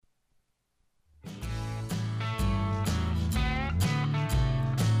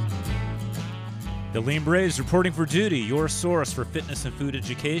The Lean Braves reporting for duty, your source for fitness and food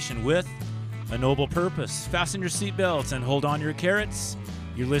education with a noble purpose. Fasten your seatbelts and hold on your carrots.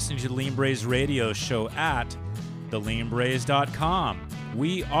 You're listening to the Lean Braves radio show at theleanbraves.com.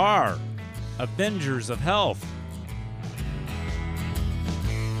 We are Avengers of Health.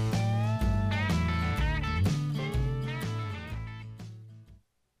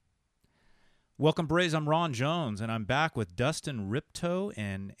 Welcome, Braves. I'm Ron Jones, and I'm back with Dustin Riptoe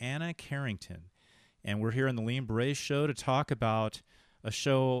and Anna Carrington. And we're here in the Lean Braves show to talk about a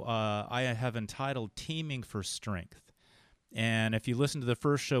show I have entitled Teaming for Strength. And if you listen to the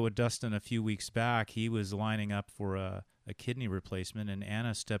first show with Dustin a few weeks back, he was lining up for a kidney replacement, and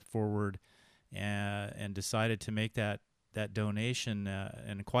Anna stepped forward and decided to make that donation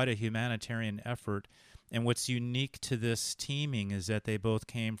in quite a humanitarian effort. And what's unique to this teaming is that they both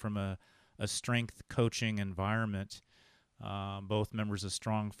came from a strength coaching environment, both members of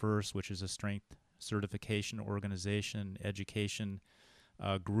Strong First, which is a strength certification organization, education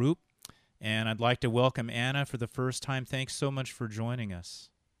group. And I'd like to welcome Anna for the first time. Thanks so much for joining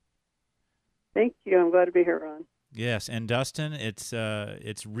us. Thank you. I'm glad to be here, Ron. Yes, and Dustin,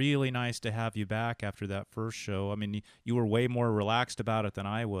 it's really nice to have you back after that first show. I mean, you were way more relaxed about it than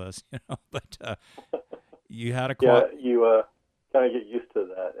I was, but you had a you kind of get used to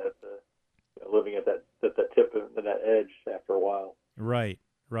that living at that tip and that edge after a while. Right.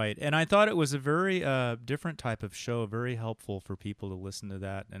 And I thought it was a very different type of show, very helpful for people to listen to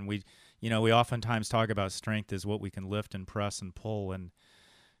that. And we oftentimes talk about strength as what we can lift and press and pull, and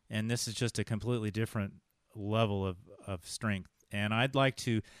this is just a completely different level of strength. And I'd like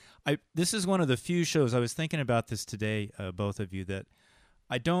to, this is one of the few shows, I was thinking about this today, both of you, that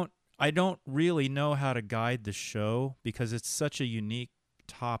I don't really know how to guide the show because it's such a unique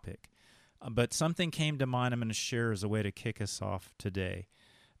topic. But something came to mind I'm going to share as a way to kick us off today.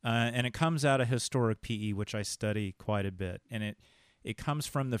 And it comes out of historic PE, which I study quite a bit. And it comes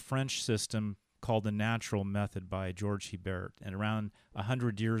from the French system called the natural method by Georges Hébert. And around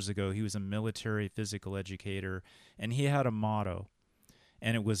 100 years ago, he was a military physical educator, and he had a motto,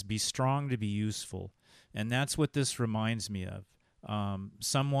 and it was, be strong to be useful. And that's what this reminds me of.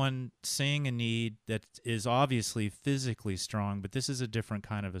 Someone seeing a need that is obviously physically strong, but this is a different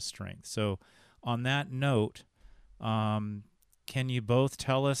kind of a strength. So on that note, can you both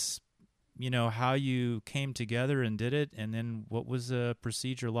tell us, how you came together and did it, and then what was the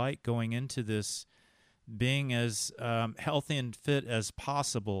procedure like going into this, being as healthy and fit as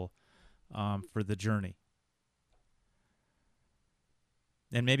possible for the journey?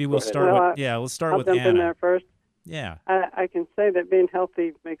 And maybe we'll start with I'll jump Anna. In there first. Yeah. I can say that being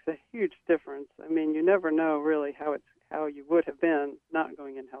healthy makes a huge difference. I mean, you never know really how you would have been not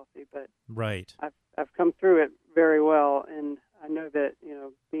going in healthy, but right. I've come through it very well, and I know that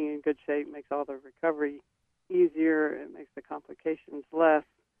being in good shape makes all the recovery easier. It makes the complications less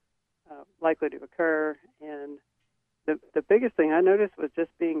likely to occur, and the biggest thing I noticed was just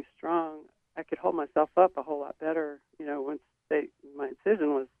being strong. I could hold myself up a whole lot better. Once my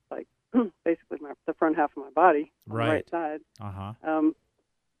incision was like basically the front half of my body on the right side.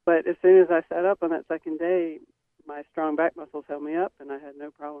 But as soon as I sat up on that second day, my strong back muscles held me up, and I had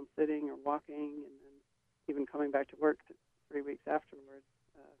no problem sitting or walking, and then even coming back to work 3 weeks afterwards,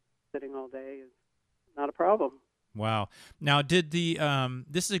 sitting all day is not a problem. Wow. Now, did the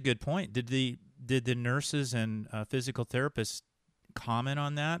this is a good point. Did the nurses and physical therapists comment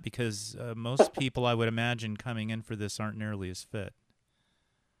on that? Because most people, I would imagine, coming in for this aren't nearly as fit.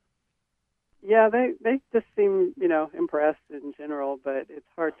 Yeah, they just seem, impressed in general, but it's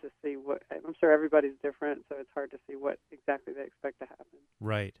hard to see I'm sure everybody's different, so it's hard to see what exactly they expect to happen.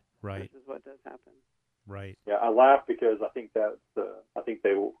 Right. This is what does happen. Right. Yeah, I laugh because I think they,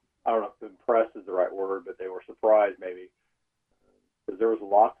 I don't know if impressed is the right word, but they were surprised maybe, because there was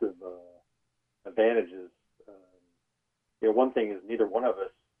lots of advantages. One thing is neither one of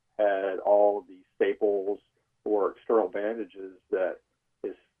us had all the staples or external bandages that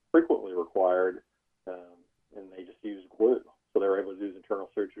is frequently required, and they just used glue. So they were able to use internal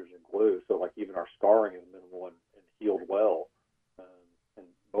sutures and glue. So like even our scarring is minimal and healed well in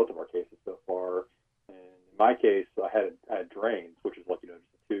both of our cases so far. And in my case, I had drains, which is like just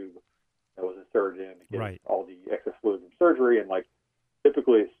a tube that was inserted in to get all the excess fluid from surgery. And like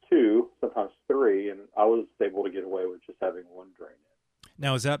typically it's 2, sometimes 3, and I was able to get away with just having 1 drain in.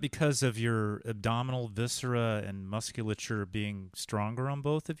 Now, is that because of your abdominal viscera and musculature being stronger on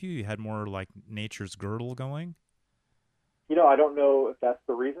both of you? You had more like nature's girdle going? I don't know if that's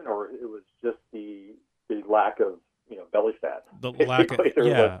the reason, or it was just the lack of belly fat. The lack of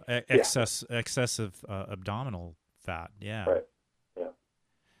excessive abdominal fat. Yeah. Right. Yeah.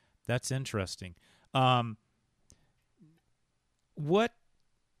 That's interesting. Um, what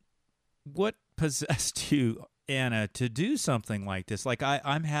possessed you, Anna, to do something like this? Like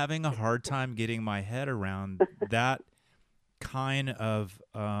I'm having a hard time getting my head around that kind of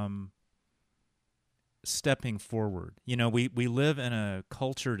stepping forward. You know, we live in a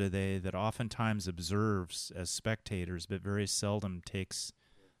culture today that oftentimes observes as spectators, but very seldom takes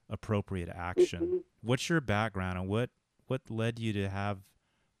appropriate action. Mm-hmm. What's your background, and what led you to have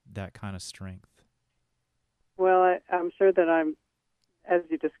that kind of strength? Well, I'm sure that I'm, as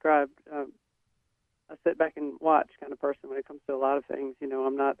you described, a sit back and watch kind of person when it comes to a lot of things. You know,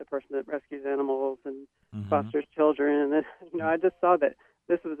 I'm not the person that rescues animals and fosters children. And, you know, I just saw that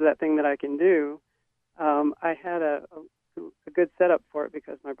this was that thing that I can do. I had a good setup for it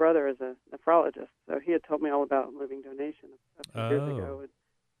because my brother is a nephrologist, so he had told me all about living donation a few years ago. And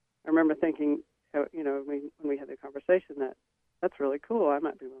I remember thinking, you know, when we had the conversation, that's really cool. I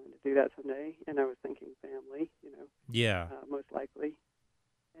might be willing to do that someday. And I was thinking family, you know, most likely.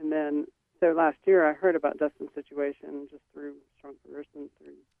 And then, so last year I heard about Dustin's situation just through Strong for Earth and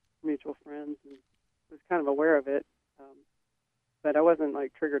through mutual friends, and was kind of aware of it, but I wasn't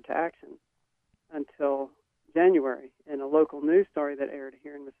like triggered to action until January in a local news story that aired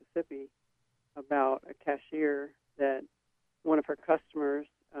here in Mississippi about a cashier that one of her customers'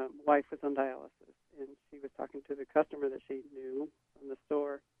 wife was on dialysis, and she was talking to the customer that she knew from the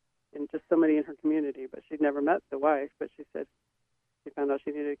store, and just somebody in her community, but she'd never met the wife, but she said she found out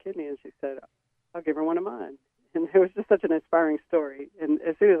she needed a kidney, and she said, I'll give her one of mine. And it was just such an inspiring story. And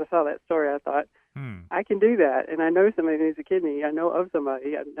as soon as I saw that story, I thought, I can do that. And I know somebody needs a kidney. I know of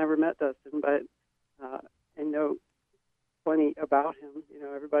somebody. I've never met Dustin, but I know plenty about him. You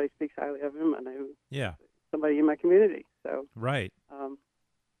know, everybody speaks highly of him. I know somebody in my community. So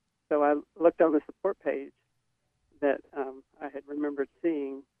so I looked on the support page that I had remembered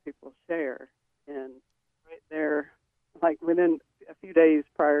seeing people share. And right there, like within a few days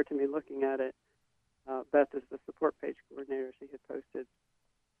prior to me looking at it, Beth is the support page coordinator. She had posted,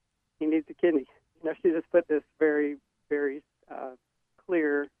 he needs a kidney. You know, she just put this very, very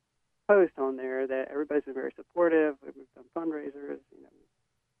clear post on there that everybody's been very supportive. We've done fundraisers. You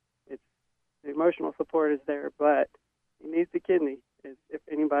know, the emotional support is there, but he needs a kidney if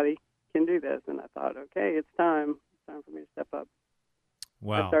anybody can do this. And I thought, okay, it's time. It's time for me to step up.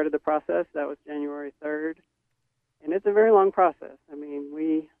 Wow. I started the process. That was January 3rd. And it's a very long process. I mean,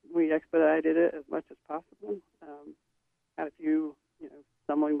 we expedited it as much as possible. Had a few, you know,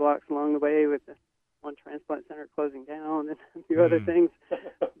 stumbling blocks along the way with the one transplant center closing down and a few other things.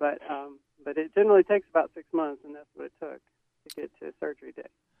 But it generally takes about 6 months, and that's what it took to get to surgery day.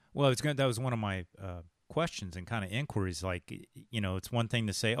 Well, that was one of my questions and kind of inquiries. Like, you know, it's one thing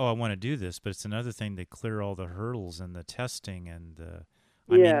to say, "Oh, I want to do this," but it's another thing to clear all the hurdles and the testing and the.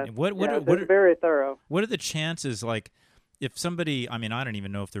 I mean, what are very thorough. What are the chances, like, if somebody, I mean, I don't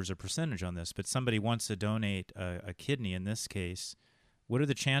even know if there's a percentage on this, but somebody wants to donate a kidney in this case, what are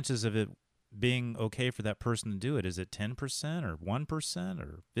the chances of it being okay for that person to do it? Is it 10% or 1%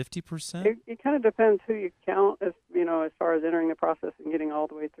 or 50%? It kind of depends who you count, as you know, as far as entering the process and getting all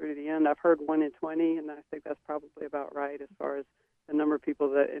the way through to the end. I've heard 1 in 20, and I think that's probably about right as far as the number of people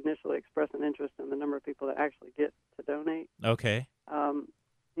that initially express an interest and the number of people that actually get to donate. Okay.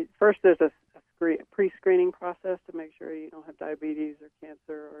 First, there's a pre-screening process to make sure you don't have diabetes or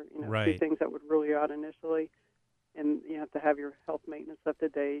cancer or, you know, two things that would rule you out initially. And you have to have your health maintenance up to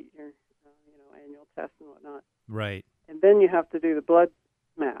date, your you know, annual tests and whatnot. Right. And then you have to do the blood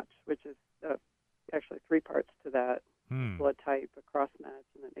match, which is actually 3 parts to that: blood type, a cross match,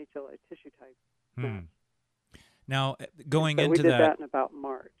 and an HLA tissue type match. Now, going into we did that in about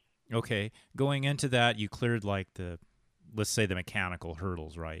March. Okay, going into that, you cleared like let's say the mechanical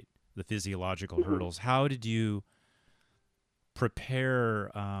hurdles, right? The physiological hurdles. How did you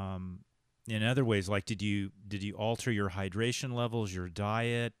prepare? In other ways, like did you alter your hydration levels, your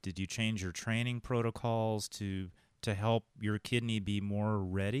diet? Did you change your training protocols to help your kidney be more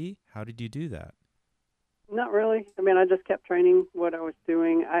ready? How did you do that? Not really. I mean, I just kept training what I was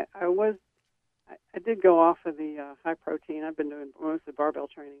doing. I did go off of the high protein. I've been doing mostly barbell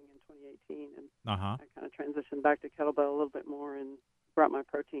training in 2018, and I kind of transitioned back to kettlebell a little bit more and brought my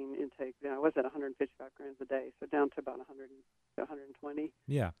protein intake down. I was at 155 grams a day, so down to about 100 to 120.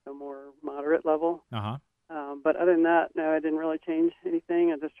 Yeah. So more moderate level. But other than that, no, I didn't really change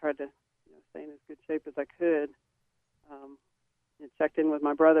anything. I just tried to stay in as good shape as I could. Checked in with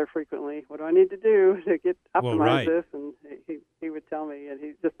my brother frequently. What do I need to do to optimize this? And he would tell me, and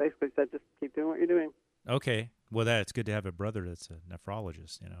he just basically said, just keep doing what you're doing. Okay. Well, it's good to have a brother that's a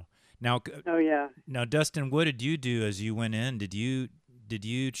nephrologist, you know. Now, Now, Dustin, what did you do as you went in? Did did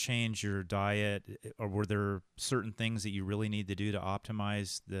you change your diet, or were there certain things that you really need to do to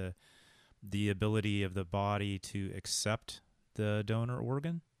optimize the ability of the body to accept the donor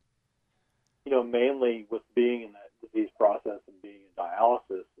organ? Mainly with being in that disease process and being in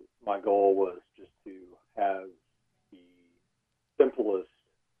dialysis, my goal was just to have the simplest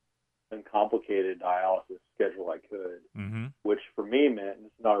and complicated dialysis schedule I could, Mm-hmm. which for me meant, and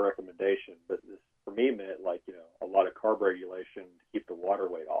this is not a recommendation, but this for me meant a lot of carb regulation to keep the water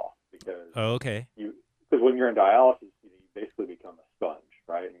weight off, because Oh, okay. because when you're in dialysis, you basically become a sponge,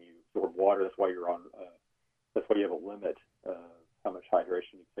 right? And you absorb water. That's why that's why you have a limit of how much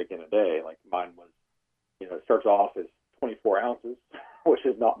hydration you take in a day. Like mine was, it starts off as 24 ounces, which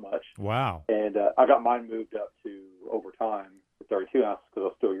is not much. Wow. And I got mine moved up to over time to 32 ounces because I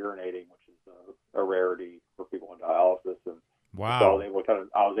was still urinating, which is a rarity for people on dialysis. And Wow. so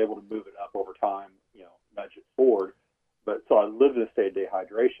I was able to move it up over time, nudge it forward. But so I lived in a state of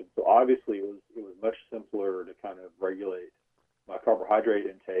dehydration. So obviously it was much simpler to kind of regulate my carbohydrate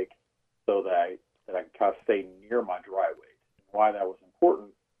intake so that I could kind of stay near my dry weight. And why that was important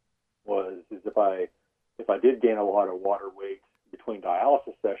is if I did gain a lot of water weight between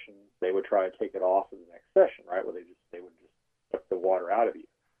dialysis sessions, they would try to take it off in the next session, right? Where they would just suck the water out of you.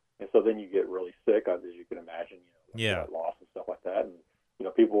 And so then you get really sick, as you can imagine, Yeah. fat loss and stuff like that. And,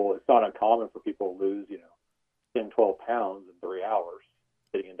 it's not uncommon for people to lose, 10, 12 pounds in 3 hours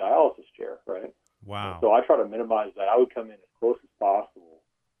sitting in dialysis chair, right? Wow. And so I try to minimize that. I would come in as close as possible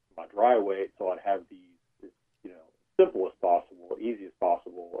to my dry weight, so I'd have these, simple as possible, easy as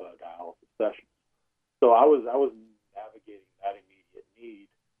possible dialysis sessions. So I was navigating that immediate need,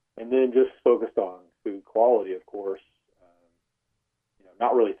 and then just focused on food quality, of course.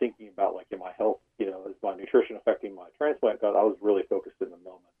 Not really thinking about my health, is my nutrition affecting my transplant? Because I was really focused in the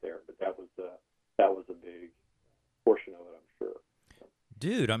moment there, but that was a big portion of it, I'm sure.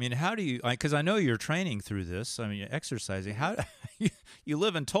 Dude, I mean, how do you? Because I know you're training through this. I mean, you're exercising. How you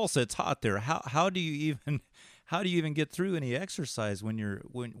live in Tulsa? It's hot there. How do you even get through any exercise when you're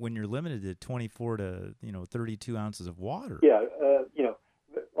limited to 24 to 32 ounces of water? Yeah,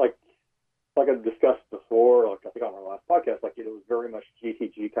 like I discussed before, I think on our last podcast, it was very much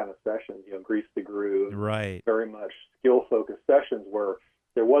GTG kind of sessions, grease the groove, Right. very much skill focused sessions where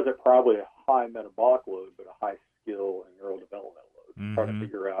there wasn't probably a high metabolic load, but a high skill and neurodevelopmental load. Mm-hmm. Trying to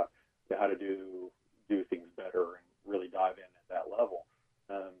figure out how to do things better and really dive in at that level.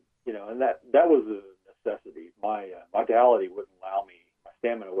 And that was a necessity. My modality wouldn't allow me, my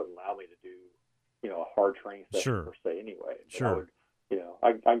stamina wouldn't allow me to do, a hard training session Sure. per se anyway. But Sure. I would,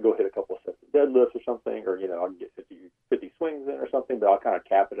 I can go hit a couple of sets of deadlifts or something, or, I can get 50 swings in or something, but I'll kind of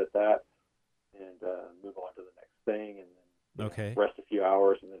cap it at that and move on to the next thing, and then Okay. rest a few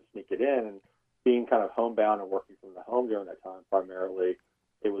hours and then sneak it in. And being kind of homebound and working from the home during that time primarily,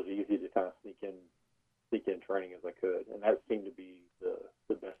 it was easy to kind of sneak in training as I could, and that seemed to be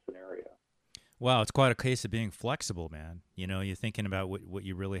the best scenario. Wow, it's quite a case of being flexible, man. You're thinking about what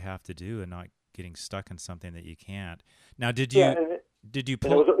you really have to do and not getting stuck in something that you can't. Now, did you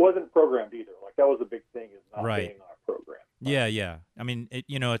pull? It wasn't programmed either. That was a big thing, is not Right. being on a program. Yeah. I mean,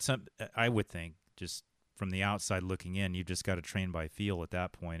 it's I would think, just from the outside looking in, you just got to train by feel at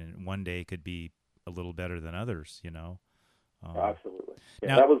that point, and one day could be a little better than others. Absolutely.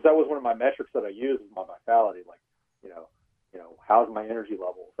 Yeah, now- that was one of my metrics that I used, is my vitality. How's my energy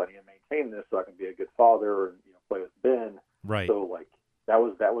levels? I need to maintain this so I can be a good father and play with Ben. Right. So that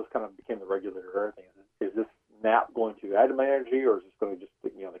was kind of became the regulator of everything. Is this nap going to add to my energy, or is this going to just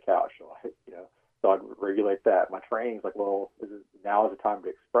stick me on the couch? So I'd regulate that. My training's now is the time to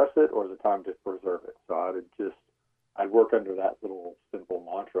express it, or is it time to preserve it? So I'd work under that little simple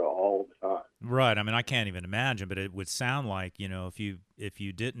mantra all the time. Right. I mean, I can't even imagine, but it would sound like, if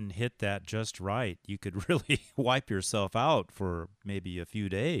you didn't hit that just right, you could really wipe yourself out for maybe a few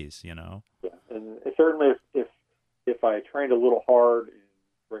days, Yeah, and certainly if I trained a little hard and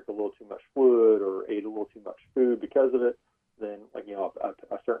drank a little too much fluid or ate a little too much food because of it, then I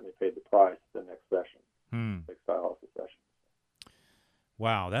certainly paid the price the next session, next dialysis session.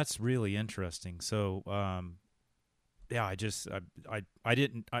 Wow, that's really interesting. So, yeah, I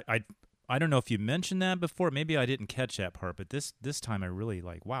don't know if you mentioned that before. Maybe I didn't catch that part, but this time I really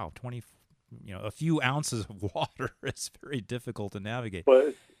wow, 20, a few ounces of water is very difficult to navigate.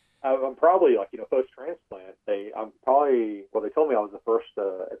 But I'm probably post-transplant, they told me I was the first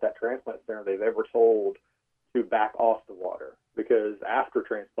at that transplant center they've ever told to back off the water, because after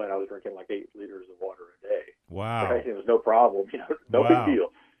transplant I was drinking 8 liters of water a day. Wow. Right? It was no problem, no Wow. big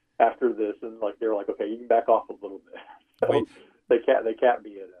deal. After this, and they were okay, you can back off a little bit. So Wait. they can't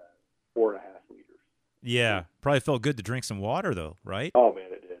be at 4.5 liters. Yeah, probably felt good to drink some water though, right? Oh man,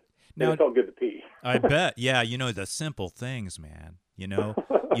 it did. And Now, it felt good to pee. I bet. Yeah, the simple things, man.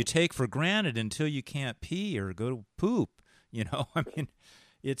 You take for granted until you can't pee or go to poop. I mean,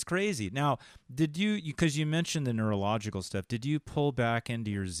 it's crazy. Now, did because you mentioned the neurological stuff, did you pull back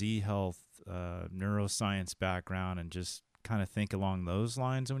into your Z Health neuroscience background and just kind of think along those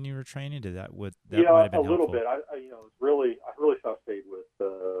lines when you were training? That might have been a little helpful? bit. I really stayed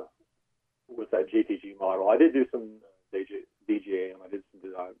with that GTG model. I did do some DGAM. I did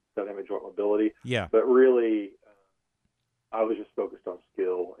some dynamic joint mobility. Yeah. But really, I was just focused on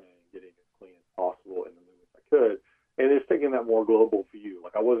skill and getting as clean as possible in the movements I could. And it's taking that more global view.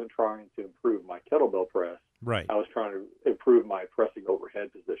 Like I wasn't trying to improve my kettlebell press. Right. I was trying to improve my pressing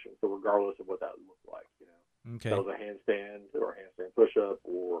overhead position. So regardless of what that looked like, Okay. that was a handstand or a handstand push-up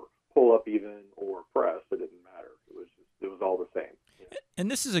or pull-up even or press, it didn't matter. It was all the same.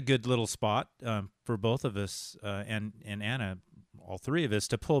 And this is a good little spot for both of us and Anna, all three of us,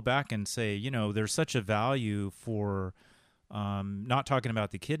 to pull back and say, there's such a value for not talking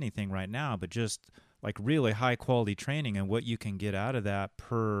about the kidney thing right now, but just like really high quality training and what you can get out of that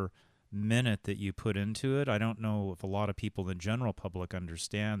per minute that you put into it. I don't know if a lot of people, the general public,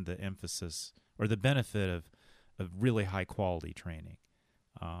 understand the emphasis or the benefit of really high quality training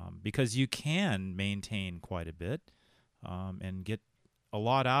because you can maintain quite a bit and get a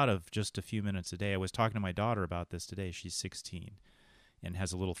lot out of just a few minutes a day. I was talking to my daughter about this today. She's 16 and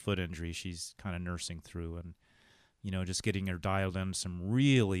has a little foot injury she's kind of nursing through, and just getting her dialed in some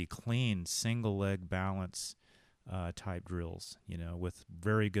really clean single leg balance type drills, with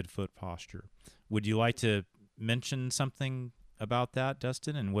very good foot posture. Would you like to mention something about that,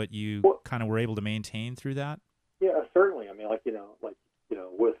 Dustin, and what you kind of were able to maintain through that? Yeah, certainly. I mean,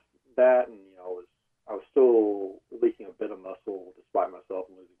 with that, and I was still leaking a bit of muscle despite myself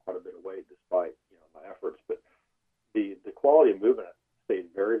and losing quite a bit of weight despite my efforts. But the quality of movement stayed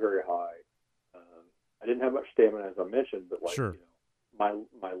very, very high. I didn't have much stamina, as I mentioned, but sure. My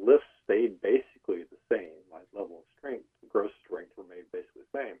lifts stayed basically the same. My level of strength, gross strength, remained basically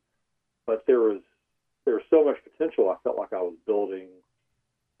the same. But there was so much potential. I felt like I was building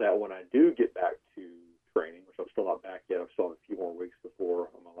that when I do get back to training, which I'm still not back yet. I've still have a few more weeks before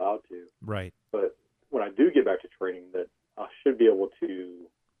I'm allowed to. Right. But when I do get back to training, that I should be able to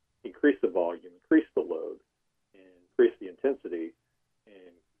increase the volume, increase the load, and increase the intensity,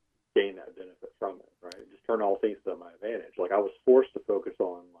 and gain that benefit from it. Right. Just turn all things to my advantage. Like I was forced to focus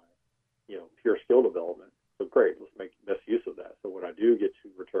on my, pure skill development. So great, let's make the best use of that. So when I do get to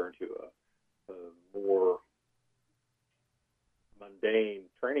return to a more mundane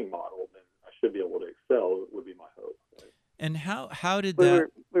training model, then I should be able to excel. Would be my hope. Right? And how did that?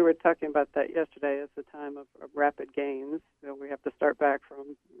 We were talking about that yesterday as the time of rapid gains. So we have to start back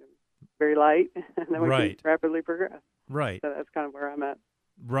from very light, and then we can rapidly progress. Right. So that's kind of where I'm at.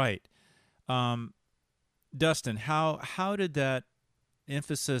 Right. Dustin, how did that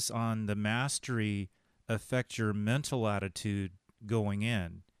emphasis on the mastery affect your mental attitude going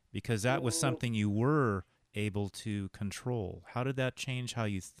in? Because that was something you were able to control. How did that change how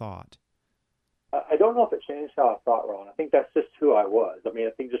you thought? I don't know if it changed how I thought, Ron. I think that's just who I was. I mean,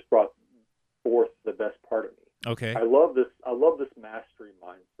 I think it just brought forth the best part of me. Okay. I love this mastery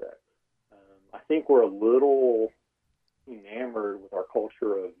mindset. I think we're a little enamored with our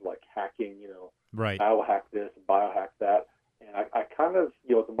culture of like hacking, right. biohack this, biohack that. And I kind of,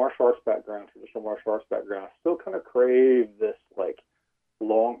 with the martial arts background, traditional martial arts background, I still kind of crave this like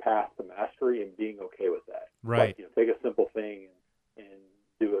long path to mastery and being okay with that. Right. Like, take a simple thing and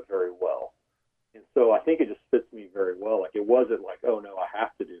do it very well. And so I think it just fits me very well. Like it wasn't like, oh no, I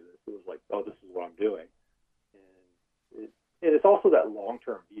have to do this. It was like, oh, this is what I'm doing. And it's also that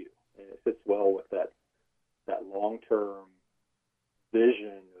long-term view. And it fits well with that long-term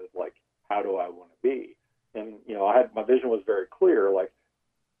vision of like, how do I want to be? And, my vision was very clear. Like,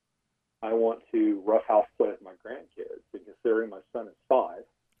 I want to roughhouse play with my grandkids. And considering my son is 5,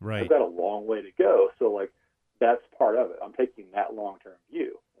 right. I've got a long way to go. So, like, that's part of it. I'm taking that long-term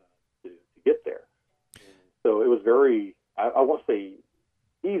view to get there. And so it was very, I won't say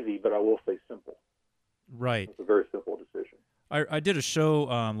easy, but I will say simple. Right. It's a very simple decision. I did a show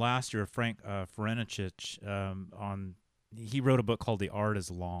last year, Frank Ferencic, he wrote a book called The Art is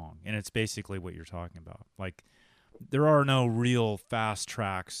Long, and it's basically what you're talking about. Like, there are no real fast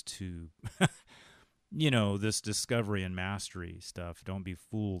tracks to, this discovery and mastery stuff. Don't be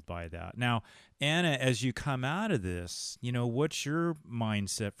fooled by that. Now, Anna, as you come out of this, what's your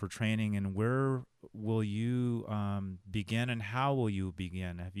mindset for training, and where will you begin, and how will you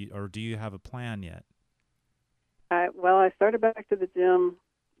begin? Do you have a plan yet? I started back to the gym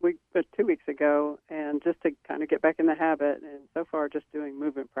 2 weeks ago, and just to kind of get back in the habit. And so far, just doing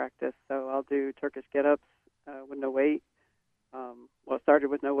movement practice. So I'll do Turkish get-ups with no weight. Well, it started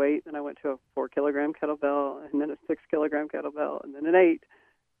with no weight, then I went to a 4-kilogram kettlebell, and then a 6-kilogram kettlebell, and then an 8.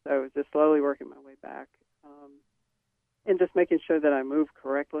 So I was just slowly working my way back, and just making sure that I move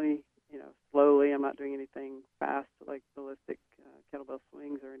correctly. Slowly. I'm not doing anything fast like ballistic kettlebell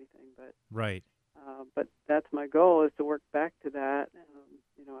swings or anything, but Right. But that's my goal, is to work back to that.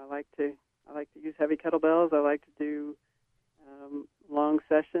 I like to use heavy kettlebells. I like to do long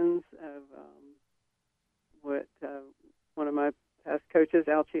sessions of what one of my past coaches,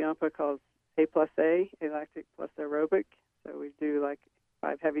 Al Ciampa, calls A plus A, lactic plus aerobic. So we do like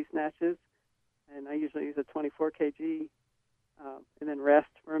 5 heavy snatches, and I usually use a 24 kg, and then rest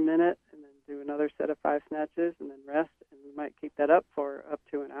for a minute, and then do another set of 5 snatches, and then rest, and we might keep that up for up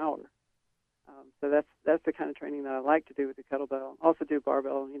to an hour. So that's the kind of training that I like to do with the kettlebell. Also do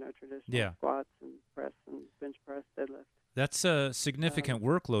barbell, traditional squats and press and bench press, deadlift. That's a significant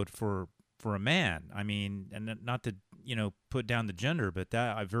workload for a man. I mean, and not to put down the gender, but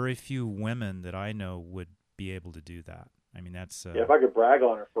that very few women that I know would be able to do that. I mean, that's if I could brag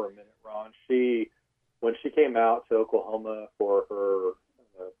on her for a minute, Ron. When she came out to Oklahoma for her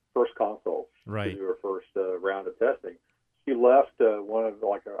first consult, right, to do her first round of testing, she left one of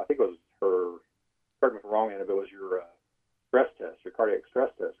I think it was her. Correct me if I'm wrong, Anna, but it was your stress test, your cardiac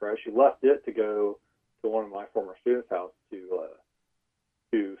stress test, right? She left it to go to one of my former students' house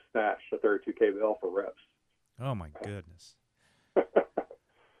to snatch a 32K bell for reps. Oh my goodness.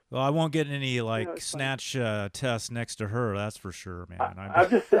 Well, I won't get any snatch tests next to her. That's for sure, man. I'm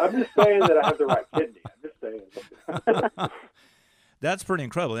just saying that I have the right kidney. I'm just saying. That's pretty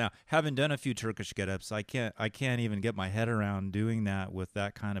incredible. Now, having done a few Turkish get-ups, I can't even get my head around doing that with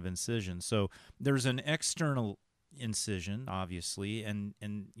that kind of incision. So there's an external incision, obviously, and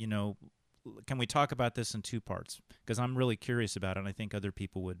can we talk about this in 2 parts? Because I'm really curious about it, and I think other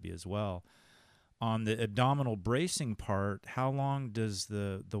people would be as well. On the abdominal bracing part, how long does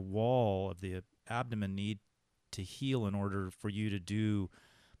the wall of the abdomen need to heal in order for you to do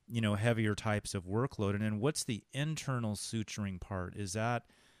heavier types of workload? And then what's the internal suturing part? Is that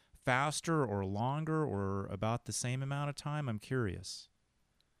faster or longer or about the same amount of time? I'm curious.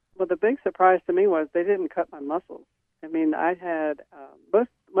 Well, the big surprise to me was they didn't cut my muscles. I mean, I had most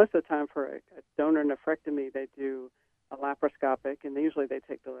of the time for a donor nephrectomy, they do a laparoscopic, and usually they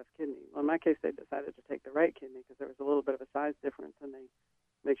take the left kidney. Well, in my case, they decided to take the right kidney because there was a little bit of a size difference, and they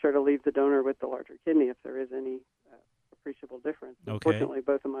make sure to leave the donor with the larger kidney if there is any appreciable difference. Okay. Unfortunately,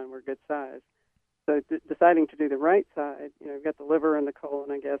 both of mine were good size. So deciding to do the right side, you've got the liver and the colon,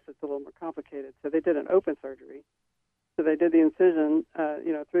 I guess it's a little more complicated. So they did an open surgery. So they did the incision,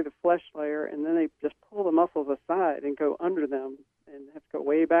 through the flesh layer, and then they just pull the muscles aside and go under them and have to go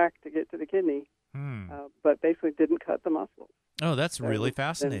way back to get to the kidney, but basically didn't cut the muscles. Oh, that's really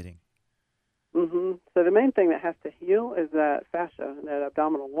fascinating. So the main thing that has to heal is that fascia, that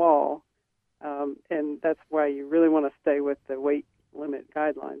abdominal wall, and that's why you really want to stay with the weight limit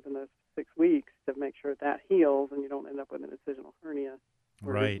guidelines in those 6 weeks to make sure that heals and you don't end up with an incisional hernia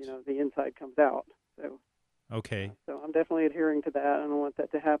where right. The inside comes out. So okay. So I'm definitely adhering to that. I don't want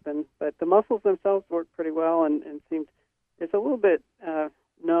that to happen. But the muscles themselves work pretty well and seemed it's a little bit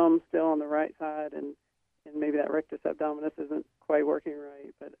numb still on the right side, and maybe that rectus abdominis isn't quite working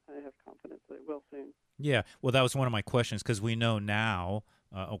right, but I have confidence that it will soon. Yeah, well, that was one of my questions because we know now,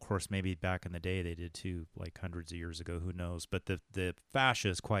 of course, maybe back in the day they did too, like hundreds of years ago, who knows, but the fascia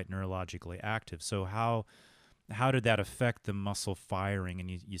is quite neurologically active. So how did that affect the muscle firing? And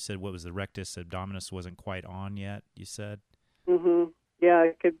you said, what was the rectus abdominis wasn't quite on yet, you said? Yeah,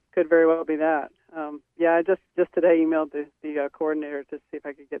 it could very well be that. I just today emailed the coordinator to see if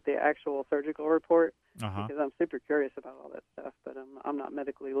I could get the actual surgical report because I'm super curious about all that stuff, but I'm not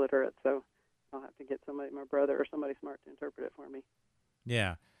medically literate, so I'll have to get my brother or somebody smart to interpret it for me.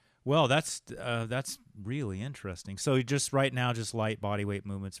 Yeah. Well, that's really interesting. So just right now, just light body weight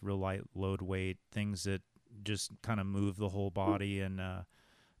movements, real light load weight, things that just kind of move the whole body, and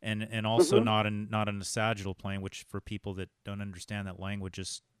also not in the sagittal plane, which for people that don't understand that language,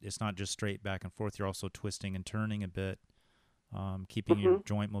 it's not just straight back and forth. You're also twisting and turning a bit, keeping your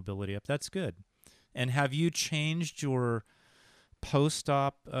joint mobility up. That's good. And have you changed your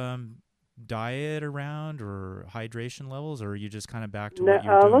post-op diet around or hydration levels, or are you just kind of back to what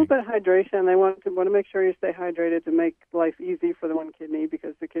you're doing? A little bit of hydration. They want to make sure you stay hydrated to make life easy for the one kidney,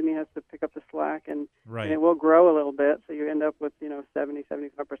 because the kidney has to pick up the slack, and it will grow a little bit, so you end up with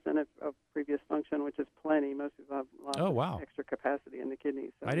 70-75% of previous function, which is plenty. Most people have a lot of extra capacity in the kidney.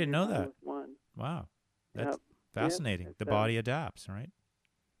 So I didn't know that. With one. Wow, that's fascinating. The body adapts, right?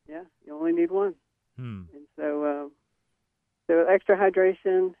 Yeah, you only need one. Hmm. And so extra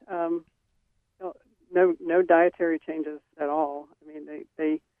hydration, no dietary changes at all. I mean,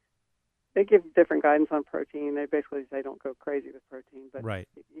 they give different guidance on protein. They basically say don't go crazy with protein, but Right.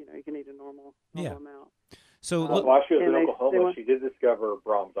 you can eat a normal Yeah. amount. So While she was in And Oklahoma, she did discover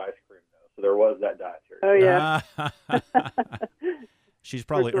Brahms ice cream, though. So there was that dietary. Oh yeah. She's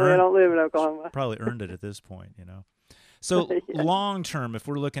probably Fortunately, I don't live in Oklahoma. probably earned it at this point, So Yeah. long term, if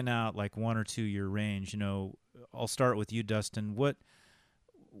we're looking out like 1 or 2 year range, I'll start with you, Dustin. What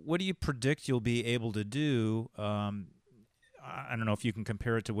do you predict you'll be able to do? I don't know if you can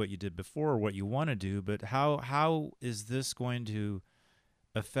compare it to what you did before or what you want to do, but how is this going to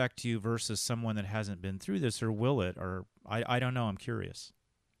affect you versus someone that hasn't been through this, or will it? Or I don't know. I'm curious.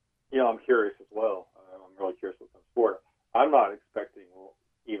 I'm curious as well. I'm really curious what comes forward. I'm not expecting,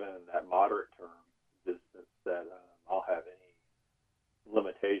 even in that moderate term distance, that I'll have any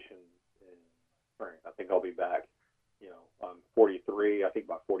limitations in strength. I think I'll be back. I'm 43. I think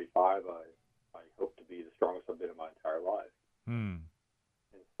by 45, I hope to be the strongest I've been in my entire life. Hmm.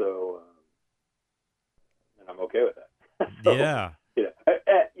 And so, and I'm okay with that. So, Yeah.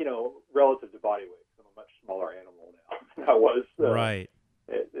 Relative to body weight, I'm a much smaller animal now than I was Right.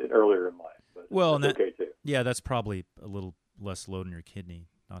 earlier in life. But Well, and that's okay too. Yeah, that's probably a little less load on your kidney,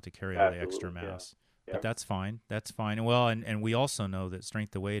 not to carry all the extra mass. Yeah. But that's fine. That's fine. Well, and we also know that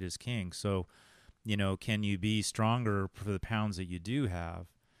strength of weight is king. So, can you be stronger for the pounds that you do have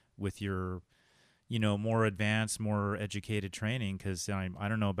with your, more advanced, more educated training? Because I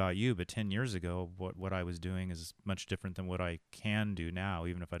don't know about you, but 10 years ago, what I was doing is much different than what I can do now,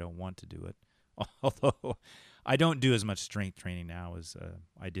 even if I don't want to do it. Although I don't do as much strength training now as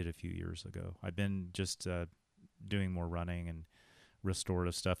I did a few years ago. I've been just doing more running and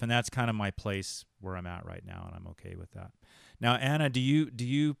restorative stuff, and that's kind of my place where I'm at right now, and I'm okay with that. Now, Anna, do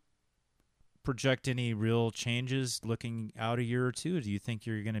you project any real changes looking out a year or two? Or do you think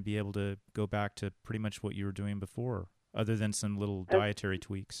you're going to be able to go back to pretty much what you were doing before, other than some little dietary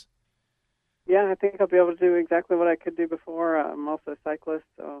tweaks? Yeah, I think I'll be able to do exactly what I could do before. I'm also a cyclist,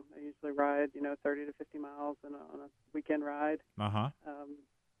 so I usually ride, 30 to 50 miles on a weekend ride. Uh-huh.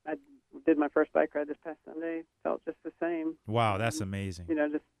 I did my first bike ride this past Sunday. Felt just the same. Wow, that's amazing.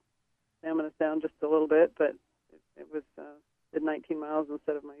 Just stamina's down just a little bit, but it was did 19 miles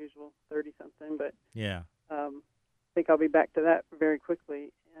instead of my usual 30-something. But yeah, I think I'll be back to that very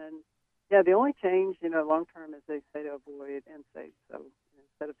quickly. And yeah, the only change, long term, is they say to avoid NSAIDs. So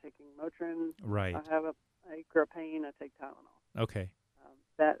instead of taking Motrin, right. I have a ache or a pain, I take Tylenol. Okay.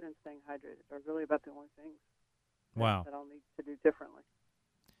 That and staying hydrated are really about the only things wow. that I'll need to do differently.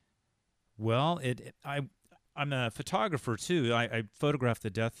 Well, I'm a photographer too. I photographed the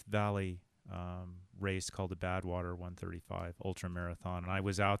Death Valley race called the Badwater 135 Ultra Marathon, and I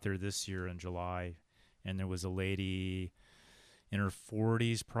was out there this year in July, and there was a lady in her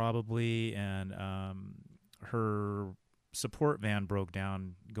 40s probably, and her support van broke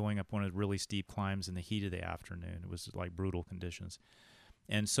down going up one of the really steep climbs in the heat of the afternoon. It was like brutal conditions.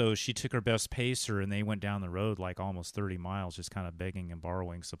 And so she took her best pacer, and they went down the road like almost 30 miles, just kind of begging and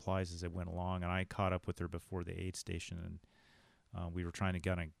borrowing supplies as they went along. And I caught up with her before the aid station, and we were trying to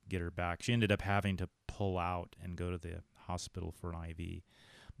kind of get her back. She ended up having to pull out and go to the hospital for an IV.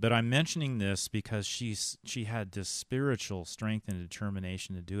 But I'm mentioning this because she had this spiritual strength and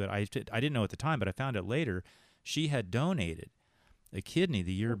determination to do it. I didn't know at the time, but I found out later. She had donated a kidney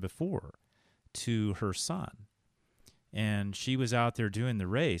the year before to her son. And she was out there doing the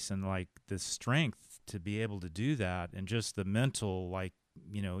race, and like the strength to be able to do that, and just the mental,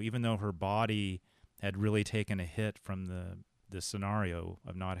 even though her body had really taken a hit from the scenario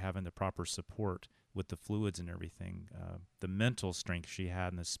of not having the proper support with the fluids and everything, the mental strength she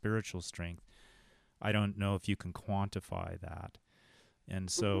had and the spiritual strength, I don't know if you can quantify that. And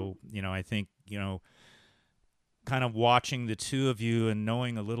so, I think, kind of watching the two of you and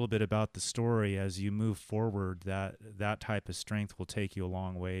knowing a little bit about the story as you move forward, that type of strength will take you a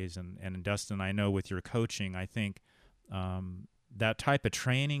long ways. And Dustin, I know with your coaching, I think that type of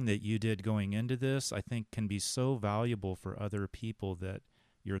training that you did going into this, I think can be so valuable for other people that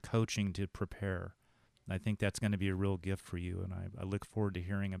you're coaching to prepare. And I think that's going to be a real gift for you, and I look forward to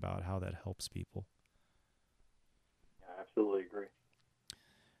hearing about how that helps people. I absolutely agree.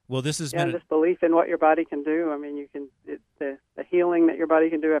 Well, this has been this belief in what your body can do. I mean, the healing that your body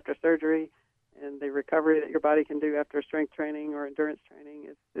can do after surgery, and the recovery that your body can do after strength training or endurance training.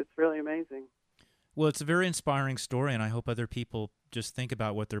 It's really amazing. Well, it's a very inspiring story, and I hope other people just think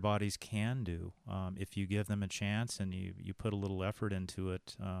about what their bodies can do if you give them a chance and you put a little effort into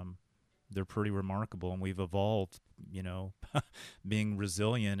it. they're pretty remarkable, and we've evolved, being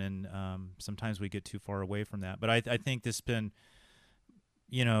resilient, and sometimes we get too far away from that. But I think this has been,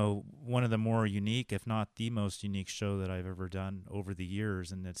 one of the more unique, if not the most unique show that I've ever done over the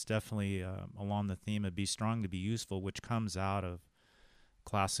years, and it's definitely along the theme of be strong to be useful, which comes out of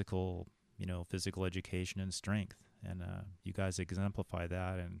classical, physical education and strength, and you guys exemplify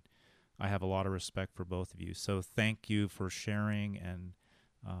that, and I have a lot of respect for both of you. So thank you for sharing, and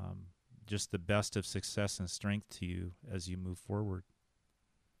just the best of success and strength to you as you move forward.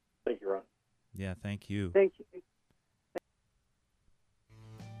 Thank you, Ron. Yeah, thank you. Thank you.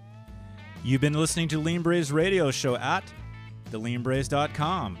 You've been listening to Lean Braves Radio Show at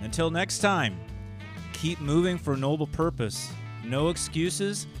theleanbraves.com. Until next time, keep moving for a noble purpose. No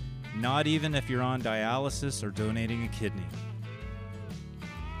excuses, not even if you're on dialysis or donating a kidney.